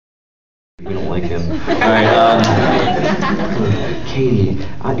We don't like him. All right, Katie,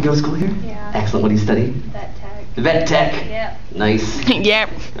 you go to school here? Yeah. Excellent. What do you study? Vet tech. Vet tech? Yep. Nice. Yep.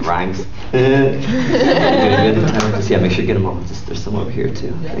 It rhymes. Good. Just, yeah, make sure you get them all. Just, there's some over here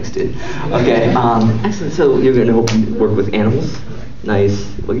too. Thanks, dude. Okay, excellent. So you're going to work with animals? Nice.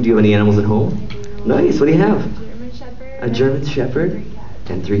 What, do you have any animals at home? Nice. What do you have? German Shepherd. A German Shepherd? 3 cats.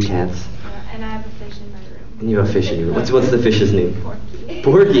 And 3 cats. Yeah, and I have a fish in my room. And you have a fish in your room. What's the fish's name? Porky.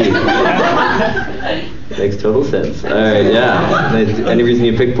 Porky. Makes total sense. All right, yeah. Any reason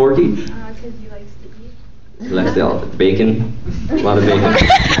you picked Porky? Because he likes to eat. He likes bacon. A lot of bacon.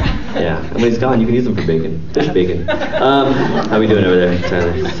 Yeah. And when he's gone, you can use him for bacon. Fish bacon. How we doing over there,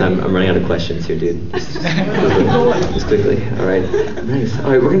 Tyler? So I'm running out of questions here, dude. Just quickly. All right. Nice. All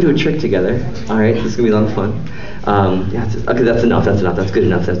right, we're gonna do a trick together. All right. This is gonna be a lot of fun. Yeah. Okay, that's enough. That's enough. That's good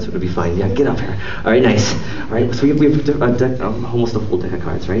enough. That's gonna be fine. Yeah. Get up here. All right. Nice. All right. So we have a deck, almost a full deck of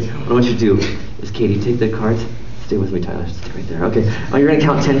cards, right? What I want you to do is, Katie, take the cards. Stay with me, Tyler. Stay right there. Okay. You're gonna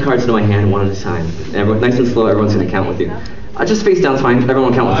count 10 cards into my hand, one at a time. Everyone, nice and slow. Everyone's gonna count with you. Just face down's fine.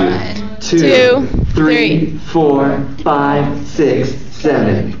 Everyone will count with you. 2, 3, 4, 5, 6,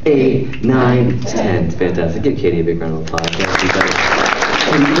 7, 8, 9, 10. Fantastic. Give Katie a big round of applause.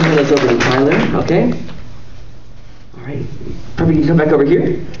 And you can hand this over to Tyler, okay? All right. Perfect. You come back over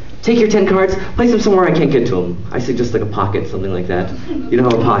here. Take your 10 cards. Place them somewhere I can't get to them. I suggest like a pocket, something like that. You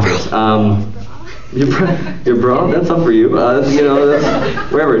don't have a pocket. Your bra, that's up for you. You know,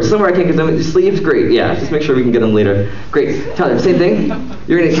 that's wherever. Somewhere I can't get them. Your sleeves, great. Yeah, just make sure we can get them later. Great. Tyler, same thing.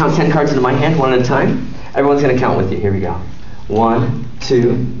 You're going to count 10 cards into my hand, one at a time. Everyone's going to count with you. Here we go. 1,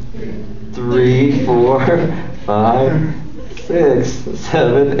 2, 3, 4, 5, 6,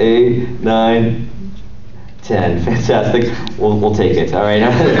 7, 8, 9, 10. Fantastic. We'll take it. All right.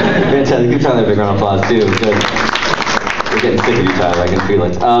 Fantastic. Give Tyler a big round of applause, too. Good. We're getting sick of you, Tyler. I can feel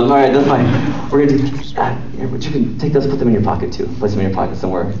it. All right, that's fine. We're going to do, but you can take those, put them in your pocket, too. Place them in your pocket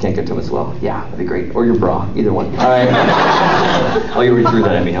somewhere. You can't get to them as well. Yeah, that'd be great. Or your bra, either one. All right. Oh, you already threw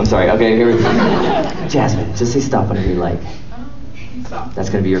that at me. I'm sorry. Okay, here we go. Jasmine, just say stop whenever you like. That's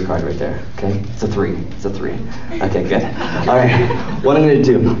going to be your card right there, okay? It's a 3. It's a 3. Okay, good. All right. What I'm going to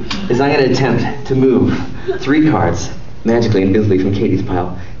do is I'm going to attempt to move 3 cards magically, invisibly from Katie's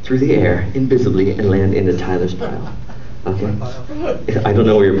pile through the air, invisibly, and land into Tyler's pile. Okay? I don't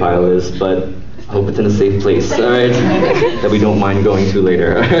know where your pile is, but I hope it's in a safe place, all right? That we don't mind going to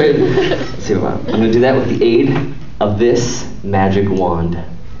later, all right? Let's see what I'm going to do that with the aid of this magic wand.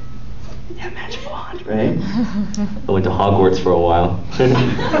 Yeah, magic wand, right? I went to Hogwarts for a while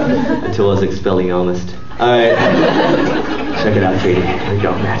until I was Expelliarmus. All right, check it out, Katie. Here we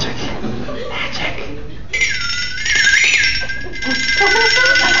go, magic. Magic.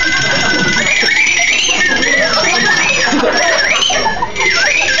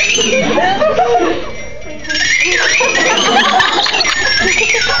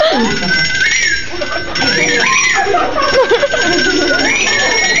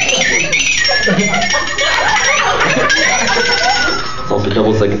 It also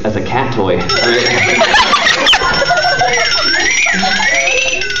doubles like as a cat toy. Right?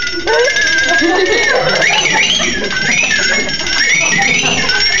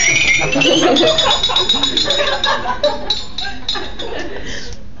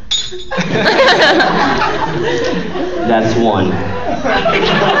 That's 1. No.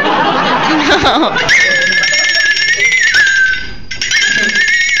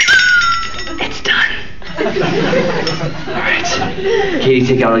 It's done. All right. Katie,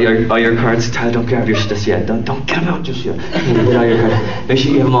 take out all your cards. Tyler, don't grab yours just yet. Don't get them out just yet. Get all your cards. Make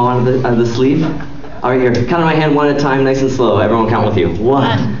sure you have them all out of the sleeve. All right, here. Count on my hand one at a time, nice and slow. Everyone count with you.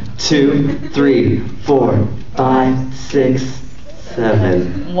 1, 2, 3, 4, 5, 6,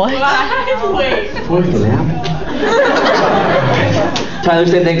 7. What? Wait. Fourth nap. Tyler,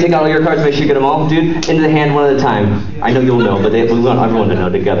 same thing. Take out all your cards. Make sure you get them all, dude. Into the hand one at a time. I know you'll know, but we want everyone to know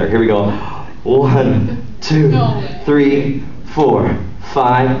together. Here we go. 1, 2, 3, 4,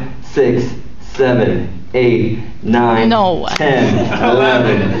 5, 6, 7, 8, 9, No. 10,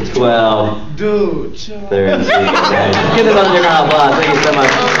 11, 12, 13. Give them another round of applause. Thank you so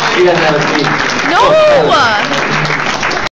much. You guys have a seat. No!